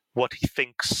what he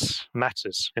thinks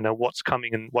matters, what's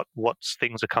coming and what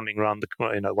things are coming around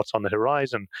what's on the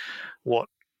horizon, what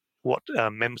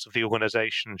members of the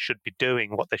organization should be doing,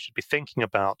 what they should be thinking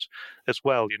about as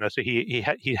well. So he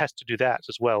has to do that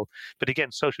as well. But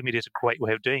again, social media is a great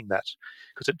way of doing that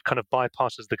because it kind of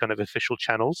bypasses the kind of official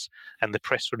channels and the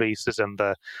press releases and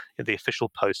the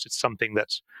official posts. It's something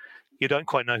that you don't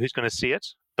quite know who's going to see it,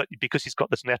 but because he's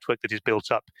got this network that he's built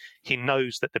up, he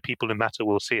knows that the people who matter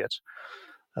will see it.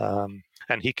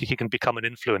 And he can become an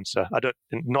influencer.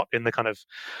 Not in the kind of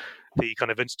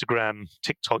Instagram,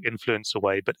 TikTok influencer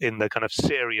way, but in the kind of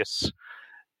serious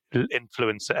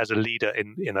influencer as a leader,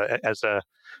 as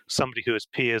somebody who his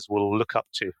peers will look up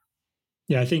to.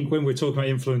 Yeah, I think when we're talking about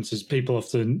influencers, people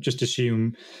often just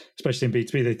assume, especially in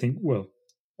B2B, they think,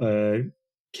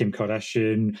 Kim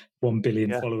Kardashian, 1 billion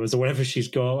followers or whatever she's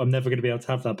got. I'm never going to be able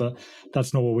to have that. But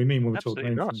that's not what we mean when we're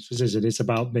talking about influencers, is it? It's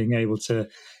about being able to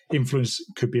influence.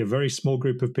 Could be a very small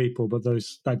group of people, but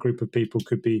that group of people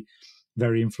could be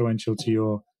very influential to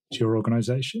your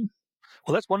organization.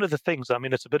 Well, that's one of the things. I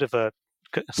mean, it's a bit of a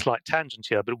slight tangent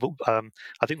here, but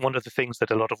I think one of the things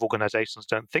that a lot of organizations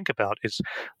don't think about is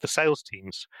the sales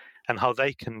teams and how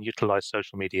they can utilize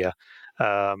social media.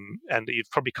 And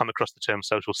you've probably come across the term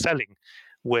social selling,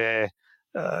 where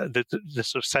the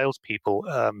sort of salespeople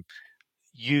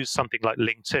use something like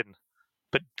LinkedIn,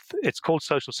 but it's called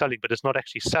social selling, but it's not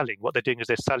actually selling. What they're doing is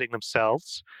they're selling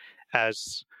themselves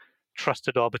as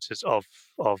trusted arbiters of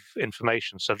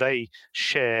information. So they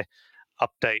share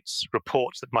updates,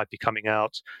 reports that might be coming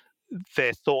out,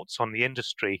 their thoughts on the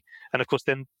industry. And of course,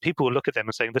 then people will look at them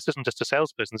and saying, this isn't just a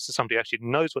salesperson, this is somebody who actually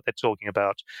knows what they're talking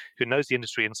about, who knows the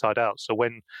industry inside out. So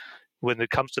when it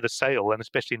comes to the sale, and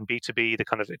especially in B2B,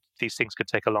 these things could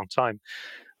take a long time,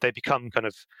 they become kind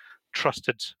of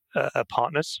trusted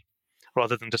partners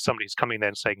rather than just somebody who's coming there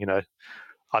and saying,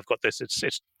 I've got this,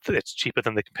 it's cheaper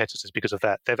than the competitors because of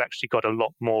that. They've actually got a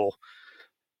lot more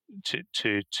to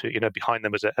behind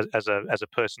them as a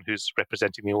person who's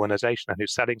representing the organization and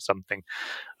who's selling something.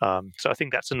 So I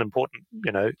think that's an important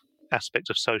aspect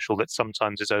of social that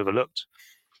sometimes is overlooked.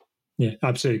 Yeah,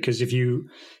 absolutely. Because if you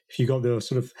got the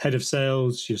sort of head of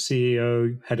sales, your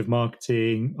CEO, head of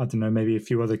marketing, I don't know, maybe a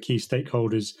few other key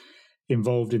stakeholders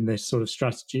involved in this sort of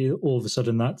strategy, all of a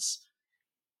sudden that's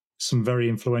some very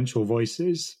influential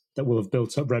voices that will have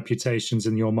built up reputations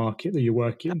in your market that you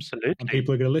work in. Absolutely. And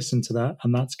people are going to listen to that,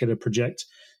 and that's going to project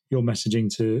your messaging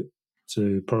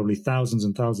to probably thousands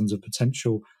and thousands of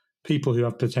potential people who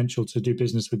have potential to do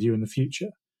business with you in the future.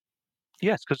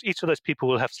 Yes, because each of those people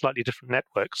will have slightly different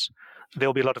networks.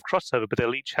 There'll be a lot of crossover, but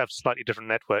they'll each have slightly different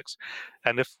networks.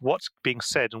 And if what's being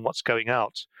said and what's going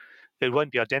out, it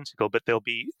won't be identical, but they'll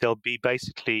be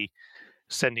basically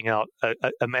sending out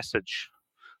a message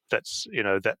that's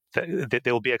that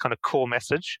there will be a kind of core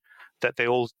message that they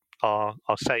all are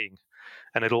saying,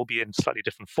 and it'll all be in slightly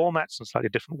different formats and slightly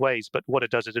different ways. But what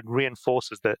it does is it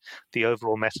reinforces the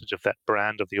overall message of that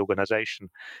brand of the organization,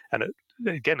 and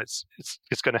it's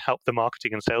going to help the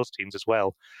marketing and sales teams as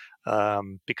well,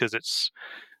 because it's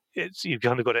you've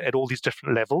kind of got it at all these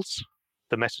different levels.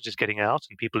 The message is getting out,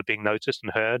 and people are being noticed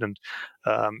and heard, and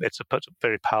it's a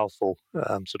very powerful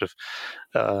sort of.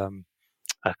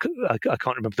 I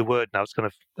can't remember the word now. It's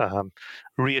kind of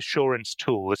reassurance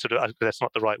tool. It's sort of, that's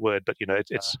not the right word, but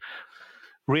it's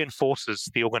reinforces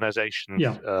the organization's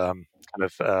kind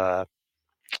of.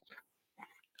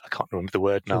 I can't remember the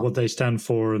word now. So what they stand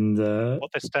for and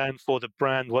what they stand for, the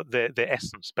brand, what their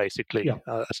essence, basically.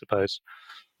 I suppose.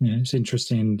 Yeah, it's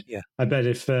interesting. Yeah, I bet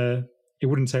if it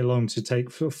wouldn't take long to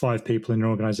take 5 people in an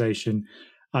organization,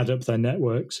 add up their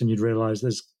networks, and you'd realize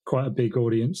there's quite a big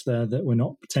audience there that we're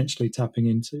not potentially tapping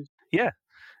into. Yeah.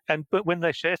 But when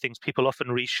they share things, people often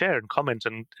reshare and comment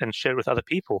and share with other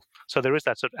people. So there is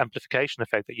that sort of amplification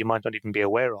effect that you might not even be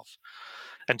aware of.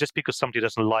 And just because somebody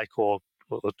doesn't like or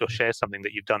share something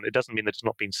that you've done, it doesn't mean that it's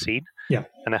not been seen. Yeah.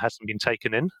 And it hasn't been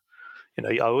taken in.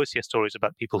 I always hear stories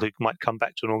about people who might come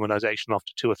back to an organization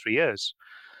after 2 or 3 years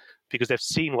because they've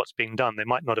seen what's being done. They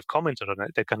might not have commented on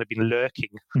it. They've kind of been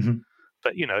lurking. Mm-hmm.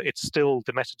 But, it's still,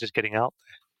 the message is getting out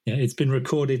there. Yeah, it's been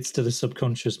recorded to the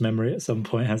subconscious memory at some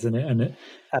point, hasn't it?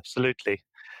 Absolutely.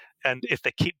 And if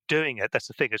they keep doing it, that's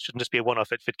the thing. It shouldn't just be a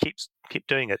one-off. If it keep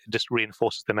doing it, it just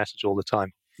reinforces the message all the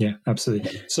time. Yeah,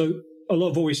 absolutely. So a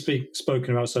lot of what we've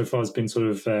spoken about so far has been sort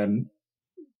of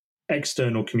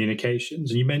external communications.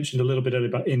 And you mentioned a little bit earlier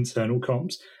about internal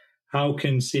comms. How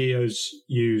can CEOs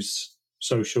use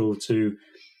social to...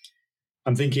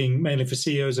 I'm thinking mainly for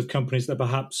CEOs of companies that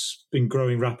perhaps been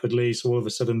growing rapidly, so all of a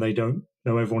sudden they don't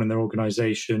know everyone in their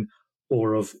organization,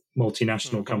 or of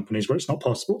multinational companies where it's not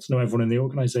possible to know everyone in the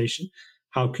organization.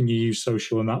 How can you use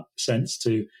social in that sense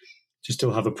to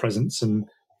still have a presence and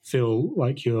feel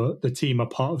like the team are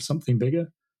part of something bigger?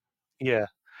 Yeah.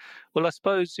 Well, I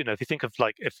suppose, if you think of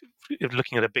if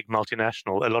looking at a big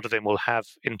multinational, a lot of them will have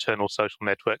internal social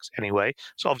networks anyway.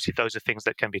 So obviously those are things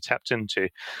that can be tapped into.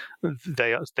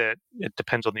 It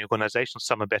depends on the organization.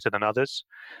 Some are better than others.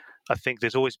 I think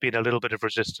there's always been a little bit of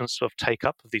resistance of take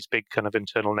up of these big kind of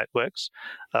internal networks.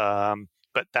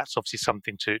 But that's obviously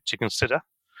something to consider.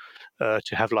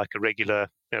 To have like a regular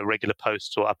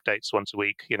posts or updates once a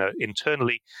week,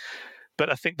 internally. But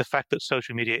I think the fact that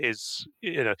social media is,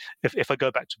 if I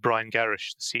go back to Brian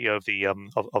Garish, the CEO of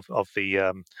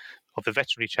the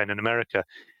veterinary chain in America,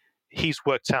 he's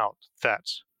worked out that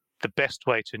the best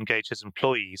way to engage his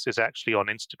employees is actually on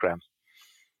Instagram.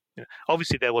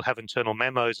 Obviously, they will have internal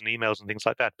memos and emails and things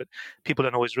like that, but people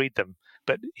don't always read them.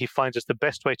 But he finds it's the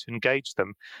best way to engage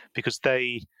them because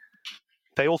they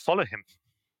all follow him.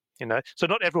 So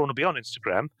not everyone will be on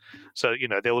Instagram. So,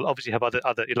 they will obviously have other,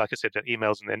 like I said,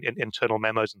 emails and internal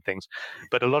memos and things,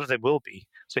 but a lot of them will be.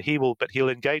 So he'll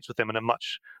engage with them in a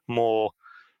much more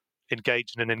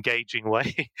engaged and engaging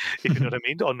way, if you know what I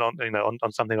mean,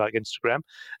 on something like Instagram.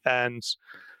 And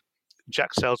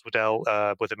Jack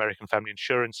Selswoodell with American Family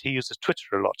Insurance, he uses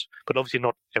Twitter a lot, but obviously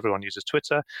not everyone uses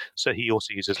Twitter. So he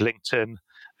also uses LinkedIn,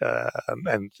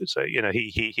 and so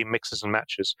he mixes and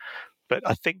matches. But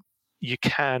I think you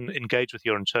can engage with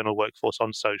your internal workforce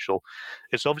on social.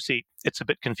 It's a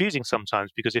bit confusing sometimes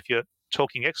because if you're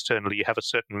talking externally, you have a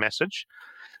certain message.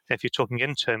 And if you're talking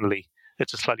internally,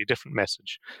 it's a slightly different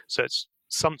message. So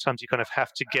sometimes you kind of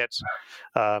have to get,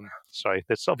 sorry,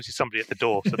 there's obviously somebody at the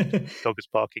door, so the dog is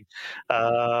barking.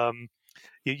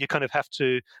 You kind of have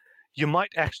to, you might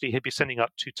actually be sending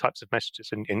out 2 types of messages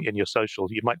in your social.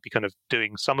 You might be kind of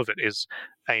doing, some of it is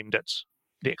aimed at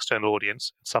the external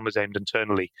audience, some is aimed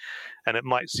internally, and it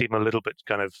might seem a little bit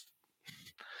kind of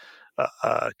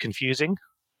confusing,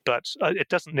 but it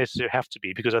doesn't necessarily have to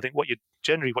be, because I think what you're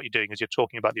doing is you're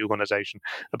talking about the organization,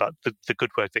 about the good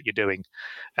work that you're doing,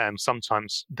 and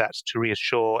sometimes that's to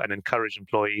reassure and encourage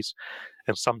employees,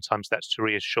 and sometimes that's to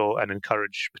reassure and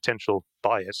encourage potential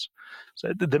buyers.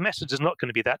 So the message is not going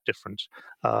to be that different,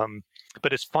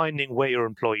 but it's finding where your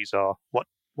employees are, what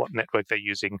network they're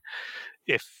using.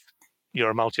 If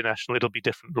you're a multinational, it'll be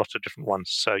different, lots of different ones.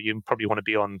 So you probably want to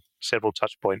be on several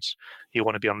touch points. You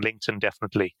want to be on LinkedIn,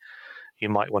 definitely. You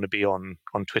might want to be on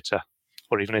Twitter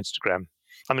or even Instagram.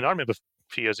 I mean, I remember a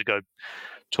few years ago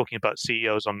talking about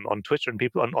CEOs on Twitter and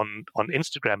people on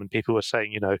Instagram, and people were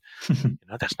saying,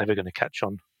 that's never going to catch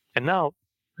on. And now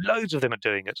loads of them are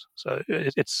doing it. So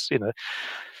it's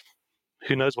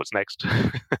who knows what's next?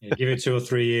 Yeah, give it 2 or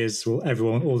 3 years,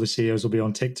 all the CEOs will be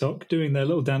on TikTok doing their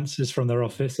little dances from their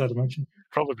office, I'd imagine.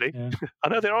 Probably. Yeah. I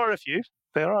know there are a few.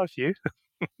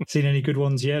 Seen any good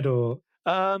ones yet, or?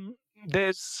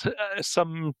 There's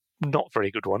some not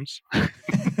very good ones.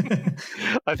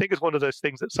 I think it's one of those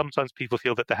things that sometimes people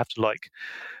feel that they have to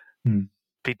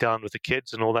be down with the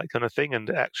kids and all that kind of thing, and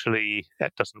actually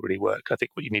that doesn't really work. I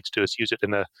think what you need to do is use it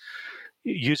in a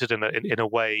use it in a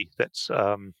way that's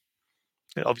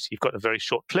obviously you've got a very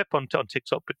short clip on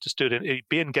TikTok, but just do it.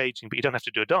 Be engaging, but you don't have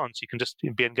to do a dance. You can just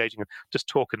be engaging and just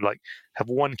talk and like have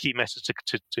one key message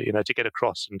to get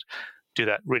across, and do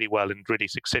that really well and really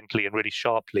succinctly and really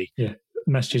sharply. Yeah,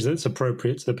 messages that's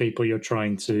appropriate to the people you're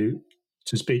trying to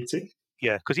speak to.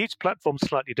 Yeah, because each platform's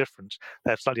slightly different.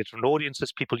 They have slightly different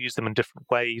audiences. People use them in different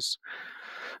ways.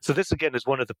 So this again is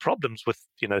one of the problems with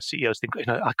CEOs think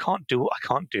I can't do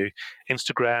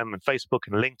Instagram and Facebook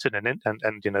and LinkedIn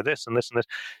and this and this and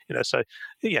this. So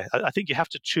yeah, I think you have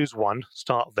to choose one,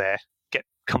 start there, get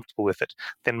comfortable with it,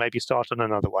 then maybe start on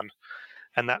another one.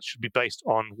 And that should be based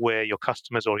on where your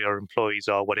customers or your employees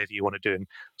are, whatever you want to do, and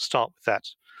start with that.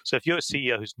 So if you're a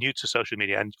CEO who's new to social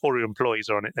media or your employees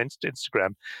are on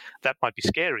Instagram, that might be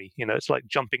scary. It's like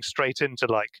jumping straight into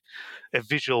like a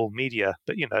visual media.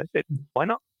 But why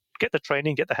not get the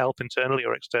training, get the help internally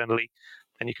or externally,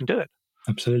 and you can do it.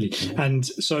 Absolutely. And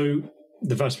so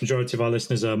the vast majority of our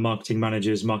listeners are marketing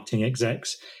managers, marketing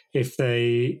execs. If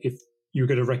you're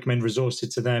going to recommend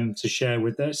resources to them to share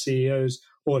with their CEOs,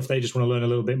 or if they just want to learn a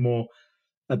little bit more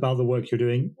about the work you're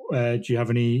doing, do you have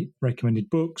any recommended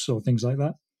books or things like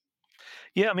that?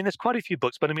 Yeah, I mean, there's quite a few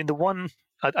books, but I mean, the one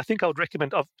I think I would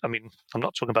recommend. I'm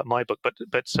not talking about my book, but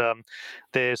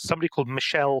there's somebody called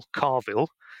Michelle Carvill,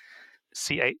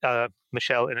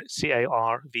 Michelle, and it's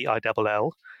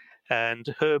Carvill,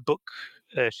 and her book.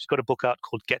 She's got a book out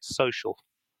called Get Social,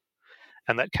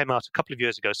 and that came out a couple of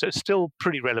years ago, so it's still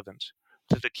pretty relevant.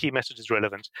 The key message is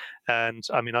relevant. And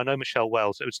I mean, I know Michelle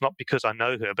well, so it's not because I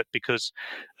know her, but because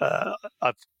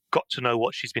I've got to know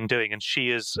what she's been doing. And she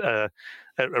is a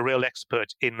real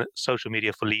expert in social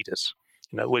media for leaders.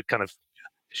 We're kind of,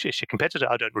 is she a competitor?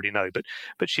 I don't really know,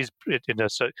 but she's,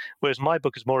 so whereas my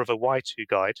book is more of a why-to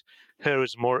guide, her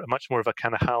is much more of a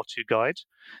kind of how-to guide.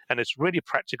 And it's really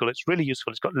practical. It's really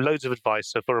useful. It's got loads of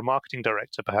advice. So for a marketing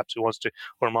director, perhaps, who wants to,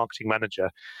 or a marketing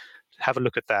manager, have a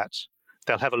look at that.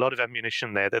 They'll have a lot of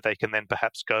ammunition there that they can then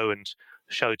perhaps go and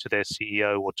show to their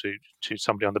CEO or to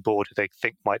somebody on the board who they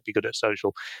think might be good at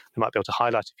social. They might be able to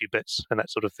highlight a few bits and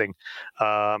that sort of thing.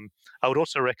 I would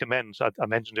also recommend, I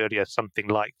mentioned earlier, something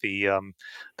like the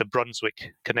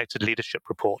Brunswick Connected Leadership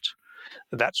Report.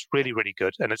 That's really, really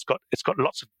good, and it's got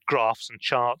lots of graphs and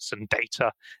charts and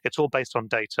data. It's all based on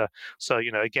data. So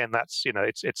again, that's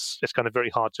it's kind of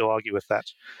very hard to argue with that.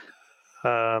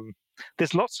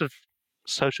 There's lots of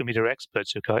social media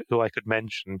experts who I could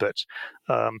mention, but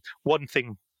one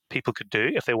thing people could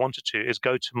do if they wanted to is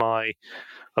go to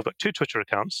I've got 2 Twitter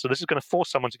accounts, so this is going to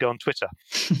force someone to go on Twitter.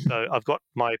 So I've got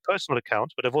my personal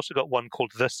account, but I've also got one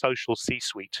called The Social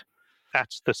C-Suite,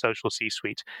 at The Social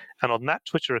C-Suite. And on that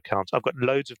Twitter account, I've got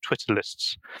loads of Twitter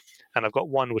lists. And I've got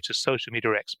one which is social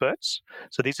media experts.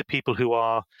 So these are people who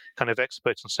are kind of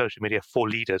experts on social media for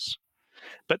leaders.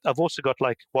 But I've also got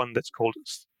like one that's called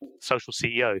Social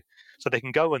CEO. So they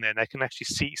can go in there and they can actually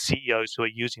see CEOs who are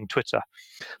using Twitter.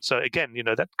 So again,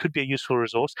 that could be a useful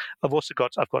resource. I've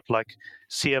got like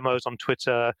CMOs on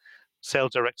Twitter,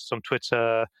 sales directors on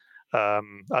Twitter.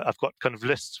 I've got kind of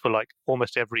lists for like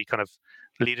almost every kind of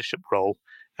leadership role.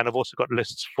 And I've also got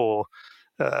lists for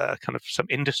kind of some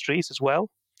industries as well.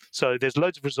 So there's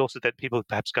loads of resources that people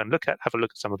perhaps go and have a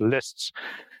look at some of the lists.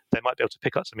 They might be able to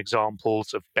pick up some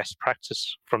examples of best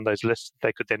practice from those lists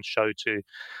they could then show to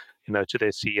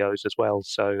their CEOs as well.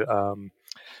 So,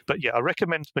 but yeah, I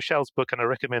recommend Michelle's book, and I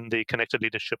recommend the Connected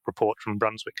Leadership Report from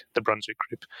the Brunswick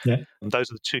Group. Yeah. And those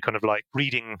are the 2 kind of like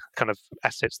reading kind of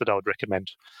assets that I would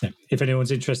recommend. Yeah. If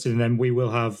anyone's interested in them,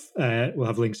 we'll have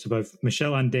links to both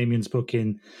Michelle and Damien's book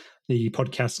in the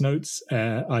podcast notes.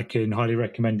 I can highly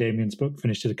recommend Damien's book.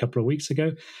 Finished it a couple of weeks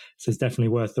ago, so it's definitely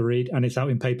worth the read. And it's out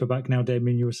in paperback now,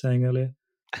 Damien, you were saying earlier?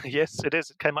 Yes, it is.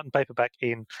 It came out in paperback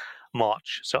in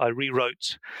March. So I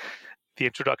rewrote the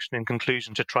introduction and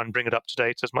conclusion to try and bring it up to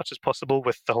date as much as possible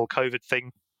with the whole COVID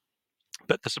thing.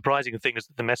 But the surprising thing is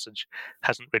that the message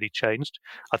hasn't really changed.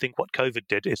 I think what COVID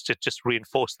did is to just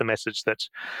reinforce the message that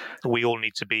we all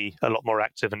need to be a lot more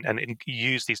active and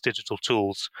use these digital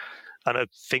tools. I know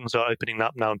things are opening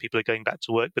up now and people are going back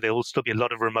to work, but there will still be a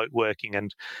lot of remote working,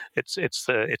 and it's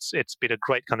been a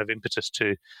great kind of impetus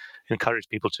to encourage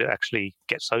people to actually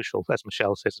get social, as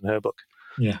Michelle says in her book.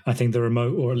 Yeah, I think the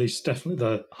remote, or at least definitely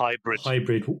the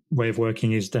hybrid way of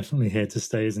working, is definitely here to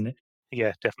stay, isn't it?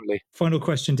 Yeah, definitely. Final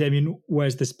question, Damien.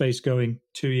 Where's the space going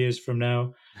 2 years from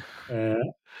now? Are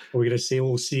we going to see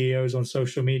all CEOs on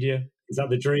social media? Is that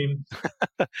the dream?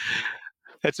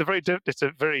 It's a very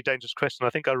dangerous question. I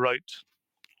think I wrote,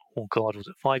 was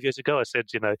it 5 years ago? I said,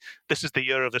 this is the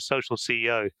year of the social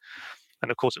CEO.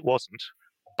 And of course it wasn't.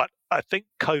 But I think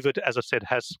COVID, as I said,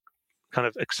 has kind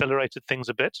of accelerated things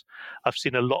a bit. I've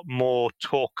seen a lot more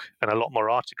talk and a lot more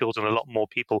articles and a lot more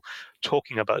people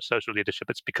talking about social leadership.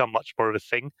 It's become much more of a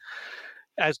thing.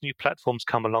 As new platforms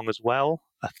come along as well,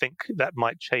 I think that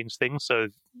might change things. So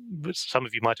some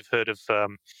of you might have heard of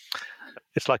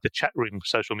it's like the chat room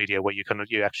social media where you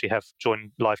actually have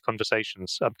join live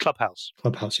conversations. Clubhouse,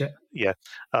 yeah.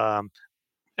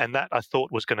 And that I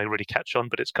thought was going to really catch on,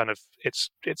 but it's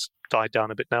died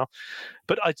down a bit now.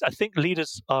 But I think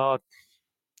leaders are,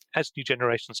 as new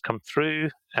generations come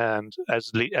through, and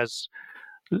as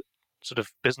sort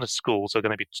of business schools are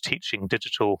going to be teaching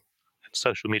digital and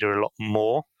social media a lot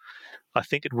more, I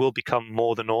think it will become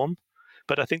more the norm.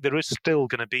 But I think there is still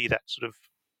going to be that sort of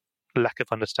lack of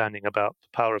understanding about the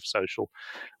power of social,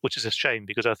 which is a shame,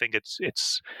 because I think it's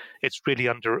really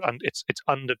it's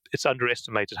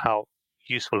underestimated how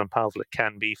useful and powerful it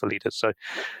can be for leaders. So,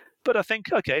 but I think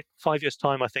 5 years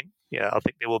time, I think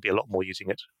there will be a lot more using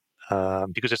it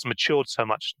because it's matured so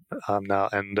much now,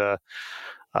 and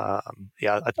I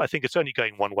think it's only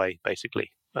going one way.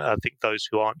 Basically, I think those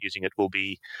who aren't using it will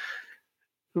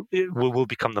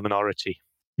become the minority.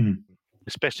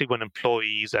 Especially when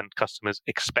employees and customers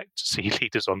expect to see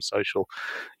leaders on social.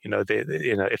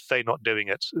 If they're not doing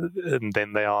it,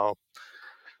 then they're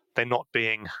not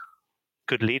being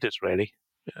good leaders, really.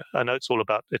 I know it's all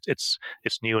about it's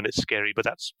new and it's scary, but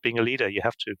that's being a leader. You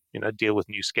have to deal with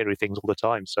new scary things all the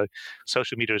time. So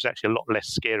social media is actually a lot less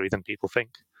scary than people think.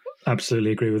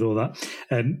 Absolutely agree with all that.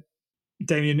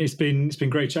 Damien, it's been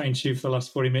great chatting to you for the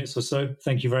last 40 minutes or so.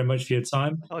 Thank you very much for your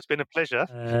time. Oh, it's been a pleasure.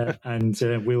 And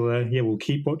we'll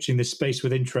keep watching this space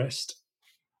with interest.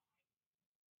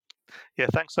 Yeah,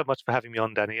 thanks so much for having me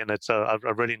on, Danny. And I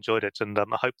really enjoyed it, and I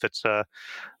hope that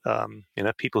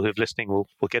people who are listening will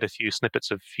get a few snippets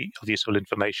of useful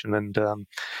information. And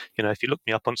if you look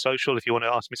me up on social, if you want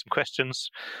to ask me some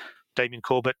questions, Damien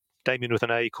Corbett, Damien with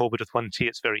an A, Corbett with one T.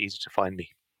 It's very easy to find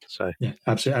me. So yeah,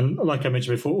 absolutely. And like I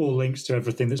mentioned before, all links to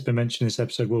everything that's been mentioned in this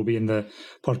episode will be in the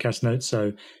podcast notes,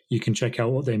 so you can check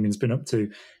out what Damien's been up to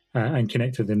and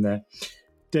connect with him there.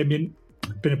 Damien,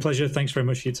 been a pleasure. Thanks very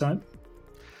much for your time.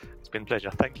 It's been a pleasure.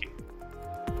 Thank you.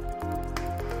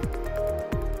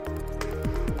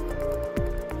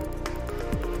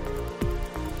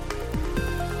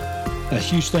 A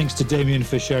huge thanks to Damien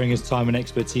for sharing his time and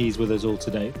expertise with us all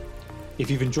today. If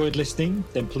you've enjoyed listening,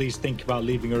 then please think about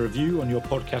leaving a review on your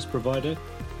podcast provider,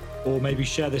 or maybe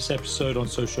share this episode on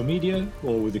social media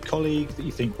or with a colleague that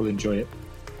you think will enjoy it,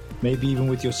 maybe even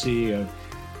with your CEO.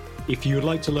 If you would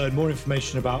like to learn more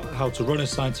information about how to run a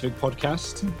scientific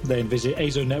podcast, then visit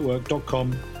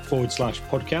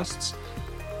azonetwork.com/podcasts.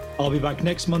 I'll be back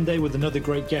next Monday with another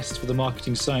great guest for the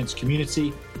marketing science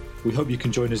community. We hope you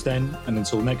can join us then, and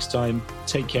until next time,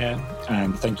 take care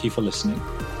and thank you for listening.